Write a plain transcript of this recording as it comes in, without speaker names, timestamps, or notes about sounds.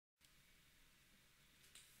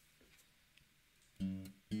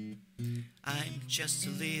I'm just a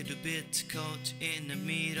little bit caught in the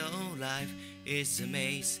middle. Life is a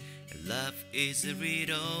maze, and love is a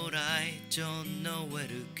riddle. I don't know where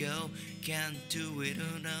to go, can't do it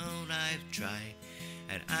alone. I've tried,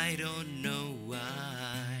 and I don't know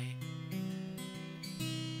why.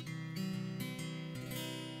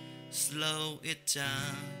 Slow it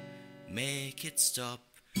down, make it stop.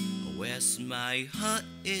 Where's my heart?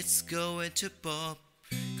 It's going to pop.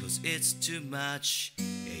 'Cause it's too much,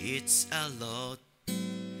 it's a lot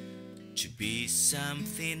to be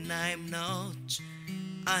something I'm not.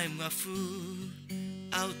 I'm a fool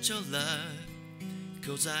out of love,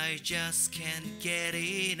 'cause I just can't get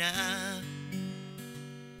enough.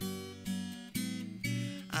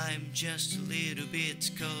 I'm just a little bit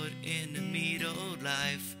caught in the middle.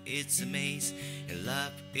 Life it's a maze, and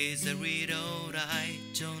love is a riddle. I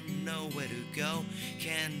don't know where to go,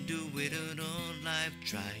 can't do it alone. I've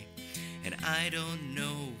tried, and I don't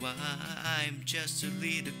know why. I'm just a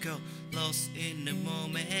little girl lost in the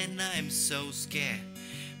moment. I'm so scared,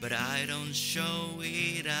 but I don't show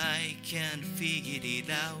it. I can't figure it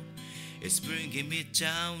out. It's bringing me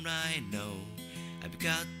down, I know. I've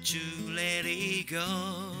got to let it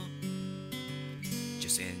go.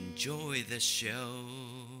 Just enjoy the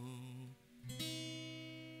show.